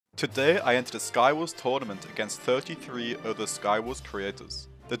Today I entered a SkyWars tournament against 33 other SkyWars creators.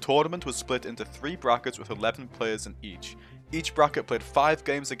 The tournament was split into 3 brackets with 11 players in each. Each bracket played 5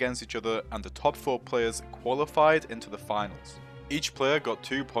 games against each other and the top 4 players qualified into the finals. Each player got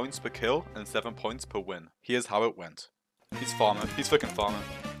 2 points per kill and 7 points per win. Here's how it went. He's farmer. He's fucking farmer.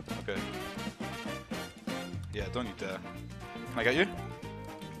 Okay. Yeah, don't you dare. Can I get you?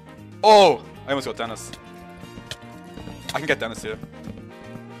 Oh! I almost got Dennis. I can get Dennis here.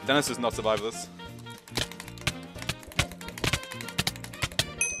 Dennis does not survive this.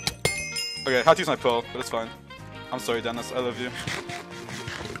 Okay, I had to use my pearl, but it's fine. I'm sorry, Dennis. I love you.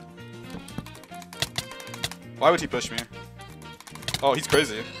 Why would he push me? Oh, he's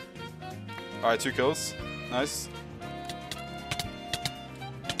crazy. Alright, 2 kills. Nice.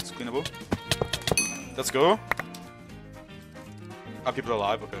 It's cleanable. Let's go. Are people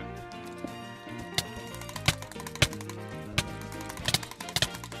alive? Okay.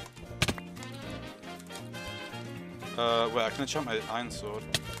 Wait, I can enchant my iron sword.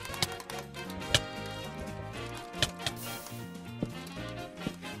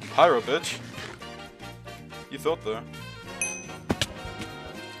 Pyro, bitch. You thought though.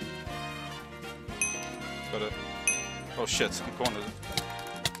 Got it. Oh shit, I'm cornered.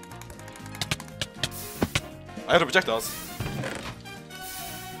 I had a projectiles.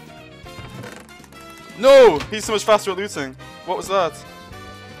 No! He's so much faster at looting. What was that?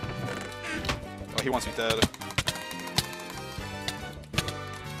 Oh, he wants me dead.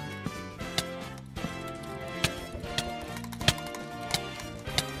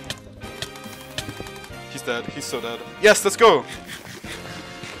 He's dead. He's so dead. Yes, let's go!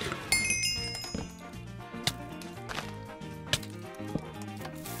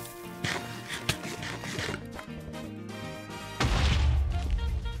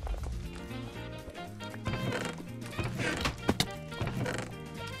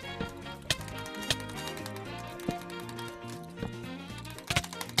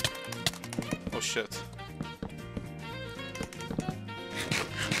 Oh shit.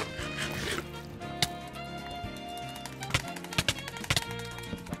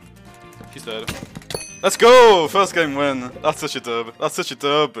 He's dead. Let's go! First game win. That's such a dub. That's such a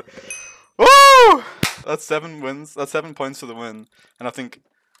dub. Woo! That's 7 wins. That's 7 points for the win. And I think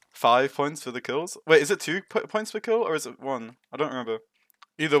 5 points for the kills. Wait, is it 2 points per kill or is it 1? I don't remember.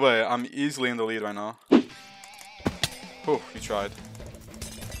 Either way, I'm easily in the lead right now. Oh, you tried.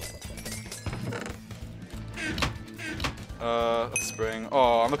 Let's spring.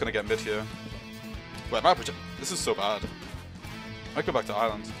 Oh, I'm not gonna get mid here. Wait, my project. This is so bad. I might go back to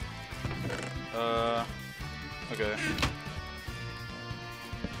island. Okay.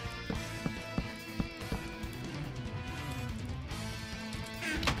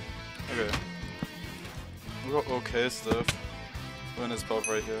 Okay. We got okay stuff. Winner's pub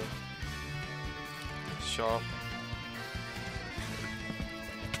right here. Sharp.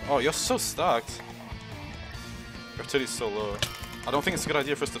 Oh, you're so stacked. Reptili's so low. I don't think it's a good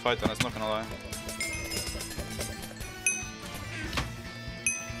idea for us to fight then, it's not gonna lie.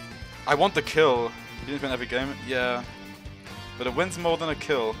 I want the kill. You didn't win every game? Yeah. But a win's more than a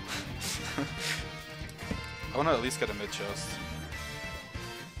kill. I wanna at least get a mid chest.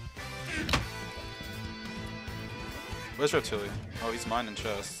 Where's Reptili? Oh, he's mining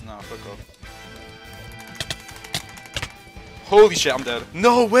chests. No, fuck off. Holy shit, I'm dead.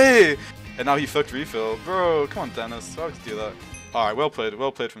 No way! And now he fucked refill. Bro, come on, Dennis. Why would you do that? Alright, well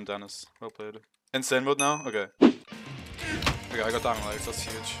played from Dennis. Well played. Insane mode now? Okay. Okay, I got diamond legs, that's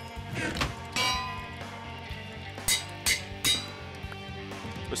huge.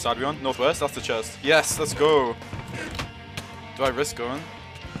 Which side are we on? Northwest? That's the chest. Yes, let's go! Do I risk going?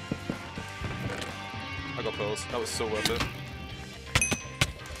 I got pearls. That was so worth it.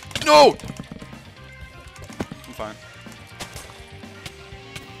 No! I'm fine.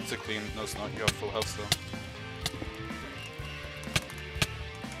 It's a clean. No, it's not. You have full health still.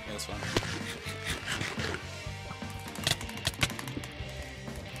 Yeah, that's fine.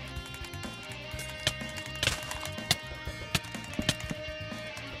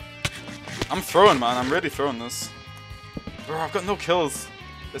 I'm throwing, man. I'm really throwing this. Bro, I've got no kills.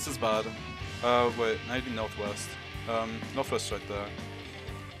 This is bad. Wait. Maybe northwest. Northwest right there.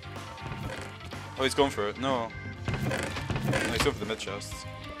 Oh, he's going for it. No. No, he's going for the mid chest.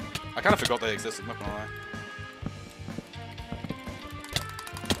 I kind of forgot they existed, not gonna lie.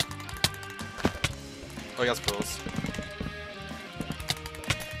 Oh, he has pearls.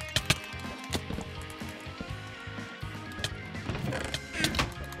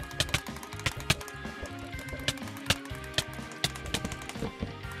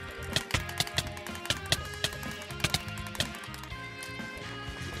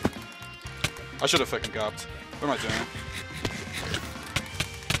 I should have fucking gapped. What am I doing?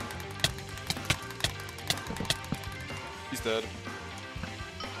 He's dead.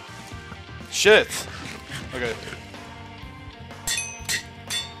 Shit! Okay.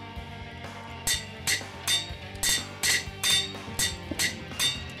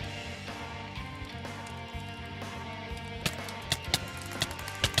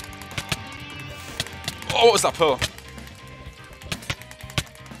 Oh, what was that pearl?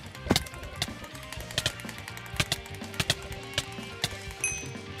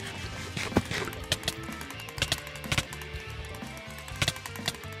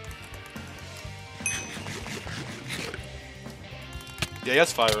 Yeah, he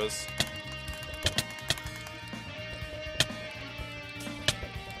has fires.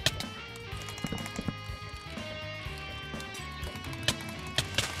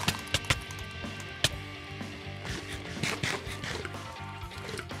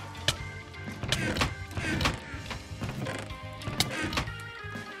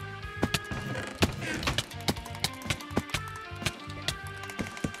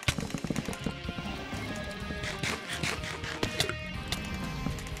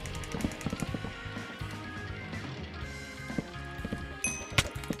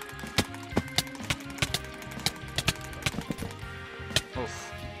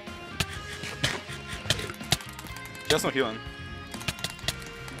 He has no healing.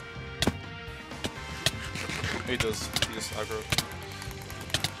 He does. He just aggro.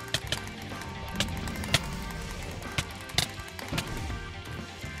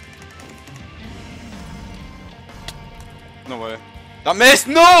 No way. That missed!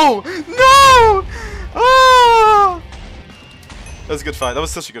 No! No! Ah! That was a good fight. That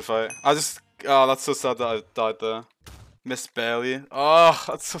was such a good fight. I just... Oh, that's so sad that I died there. Missed barely. Oh,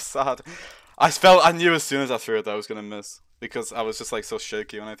 that's so sad. I knew as soon as I threw it that I was gonna miss because I was just like so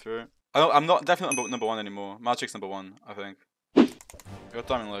shaky when I threw it. I'm not definitely number one anymore. Magic's number one, I think. I got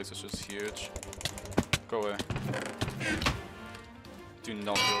diamond legs, which is huge. Go away. Do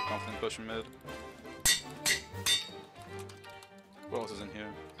not feel confident pushing mid. What else is in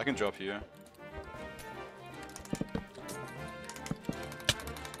here? I can drop here.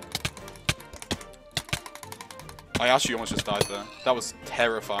 I actually almost just died there. That was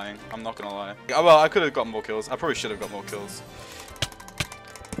terrifying. I'm not gonna lie. Well, I could have got more kills. I probably should have got more kills.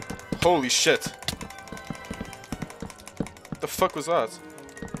 Holy shit. The fuck was that?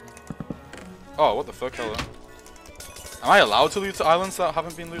 Oh, what the fuck, hello. Am I allowed to loot islands that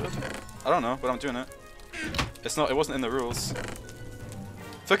haven't been looted? I don't know, but I'm doing it. It's not. It wasn't in the rules.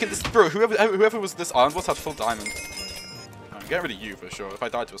 Fucking this, bro. Whoever was this island was had full diamond. I'm getting rid of you for sure. If I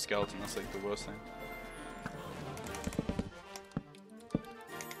died to a skeleton, that's like the worst thing.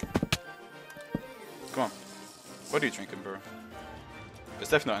 Come on. What are you drinking, bro? It's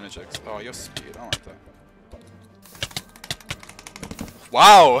definitely not Energix. Oh, your speed. I don't like that.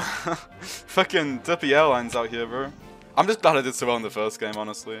 Wow! Fucking dippy airlines out here, bro. I'm just glad I did so well in the first game,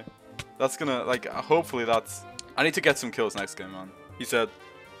 honestly. That's gonna, like, hopefully that's... I need to get some kills next game, man. He said,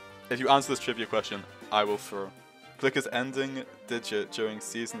 if you answer this trivia question, I will throw. Click his ending digit during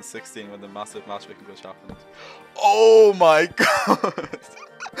season 16 when the massive matchmaking glitch happened. Oh my god!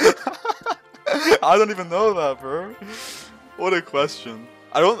 I don't even know that, bro. What a question.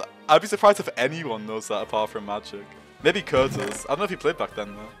 I'd be surprised if anyone knows that apart from Magic. Maybe Kurtis. I don't know if he played back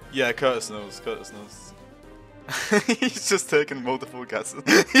then though. Yeah, Kurtis knows. Kurtis knows. He's just taking multiple guesses.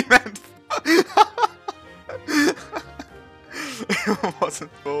 He meant... It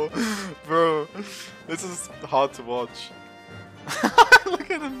wasn't for... Bro, this is hard to watch.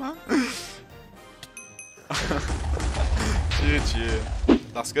 Look at him, man.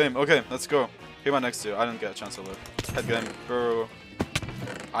 GG. Last game. Okay, let's go. Who am I next to? I didn't get a chance to live. Head game. Bro.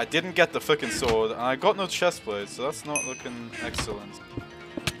 I didn't get the fucking sword, and I got no chest plate, so that's not looking excellent.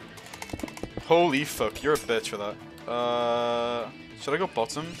 Holy fuck, you're a bitch for that. Should I go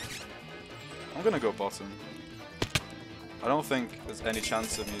bottom? I'm gonna go bottom. I don't think there's any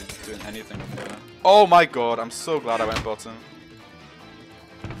chance of me doing anything up there. Oh my god, I'm so glad I went bottom.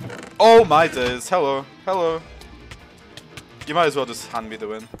 Oh my days. Hello. Hello. You might as well just hand me the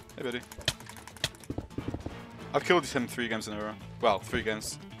win. Hey, buddy. I've killed him 3 games in a row. Well, 3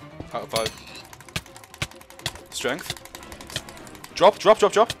 games out of 5. Strength. Drop, drop,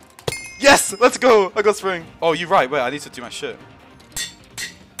 drop, drop. Yes! Let's go! I got spring. Oh, you're right. Wait, I need to do my shit.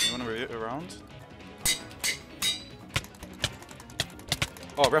 You want to root around?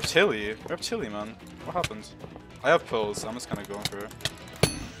 Oh, Reptili. Reptili, man. What happened? I have pearls. I'm just kind of going for it.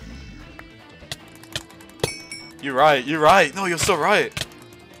 You're right. You're right. No, you're so right.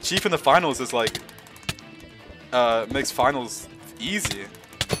 Chief in the finals is like... makes finals easy.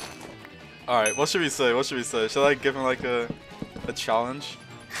 Alright, what should we say? What should we say? Should I give him like a challenge?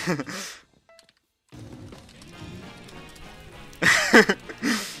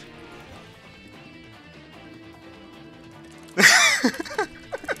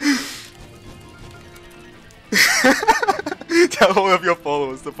 Tell all of your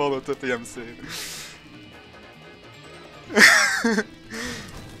followers to follow TipTheMC.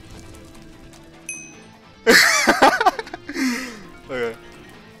 Okay.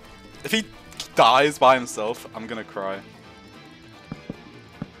 If he dies by himself, I'm gonna cry.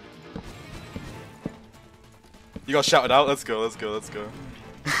 You got shouted out? Let's go, let's go, let's go.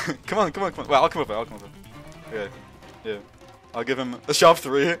 Come on, come on, come on. Wait, I'll come over, I'll come over. Okay, yeah. I'll give him a sharp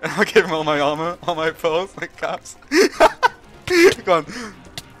 3, and I'll give him all my armor, all my pearls, like caps. Go on.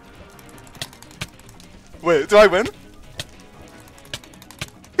 Wait, do I win?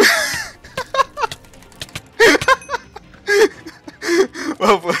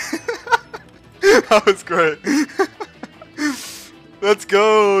 Well, that was great. Let's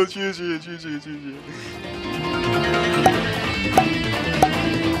go! GG, GG, GG.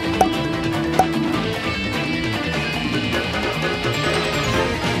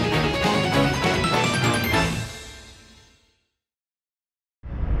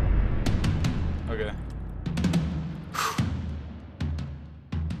 Okay.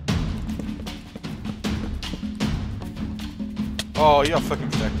 Oh, you have fucking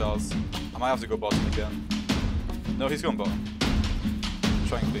projectiles. I might have to go bottom again. No, he's going bottom. I'm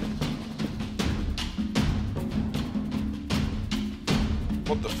trying B.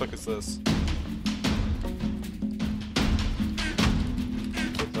 What the fuck is this?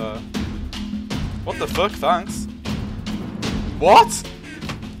 What the fuck? Thanks. What?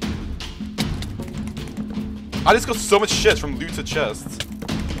 I just got so much shit from looted chests.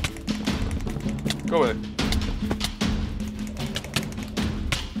 Go away.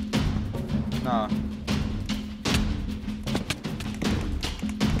 Nah.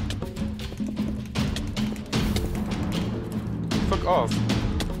 Fuck off.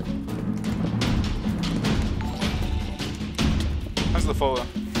 How's the follower?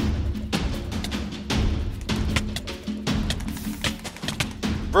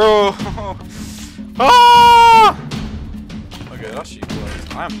 Bro! Ah! Okay, that shit works.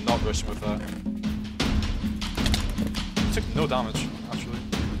 I am not rushing with that. Took no damage, actually.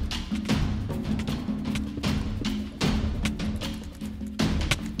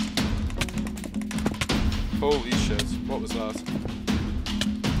 Holy shit, what was that?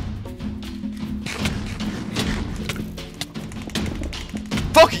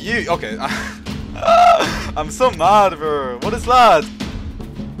 Fuck you! Okay. I'm so mad, bro. What is that?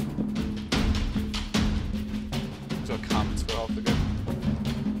 So comments for help again.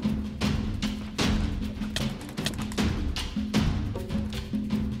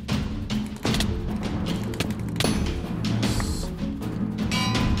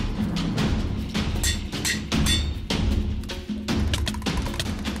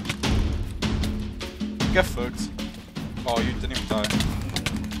 Get fucked. Oh, you didn't even die.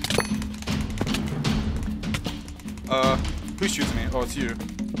 Who's shooting me? Oh, it's you. What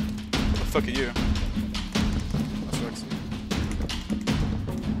the fuck are you? That's Rekhze.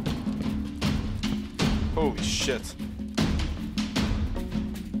 Holy shit.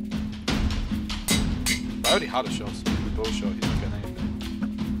 I already had a shot. The Bowshut, he's not getting anything.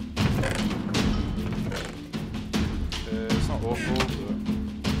 It's not awful, but...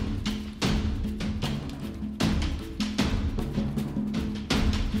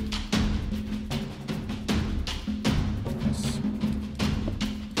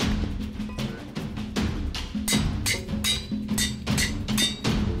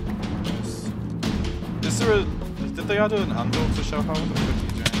 Did they add an anvil to show how the fuck are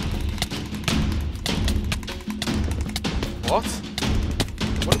you doing? What?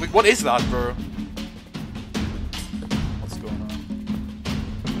 What is that, bro? What's going on?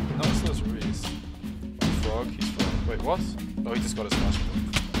 No, it's those Reese. Frog, he's frog. Wait, what? Oh, he just got his smash block.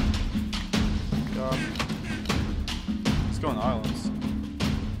 God. He's going islands.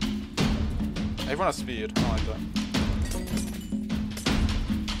 Everyone has speed, I don't like that.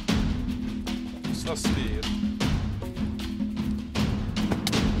 It's not speed.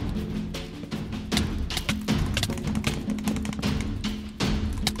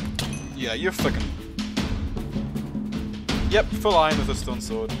 Yeah, you're fucking... Yep, full iron with a stone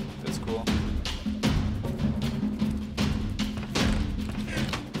sword. It's cool.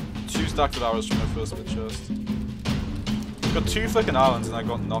 2 stacked arrows from my first bit chest. Got 2 fucking islands and I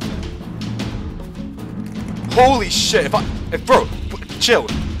got nothing. Holy shit! Bro, chill!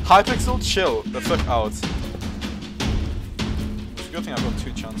 Hypixel, chill the fuck out. It's a good thing I've got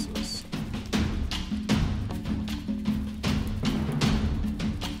 2 chances.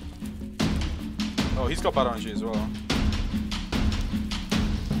 Oh, he's got bad RNG as well.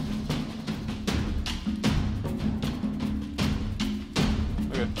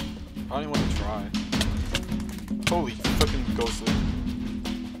 Okay. I don't even want to try. Holy fucking ghostly.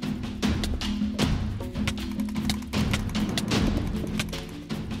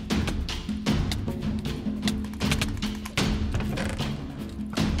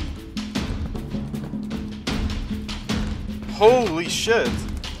 Holy shit!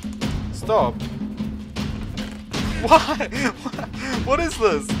 Stop. Why? What is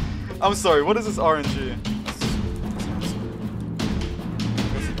this? I'm sorry, what is this RNG?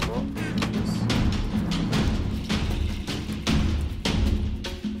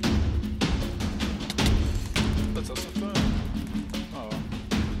 That's also fun. Oh.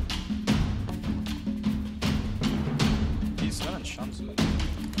 He's gonna enchant it.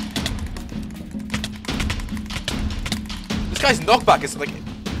 This guy's knockback is like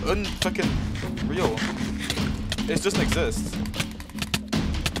unfucking real. It just doesn't exist.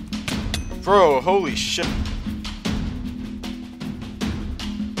 Bro, holy shit.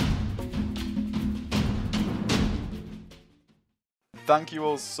 Thank you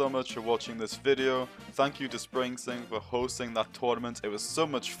all so much for watching this video. Thank you to SpringsynC for hosting that tournament. It was so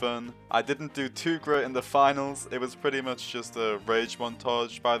much fun. I didn't do too great in the finals. It was pretty much just a rage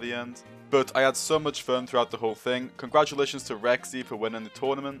montage by the end. But I had so much fun throughout the whole thing. Congratulations to Rekhze for winning the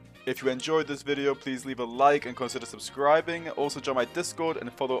tournament. If you enjoyed this video, please leave a like and consider subscribing. Also join my Discord and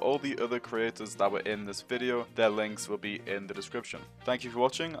follow all the other creators that were in this video. Their links will be in the description. Thank you for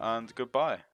watching and goodbye.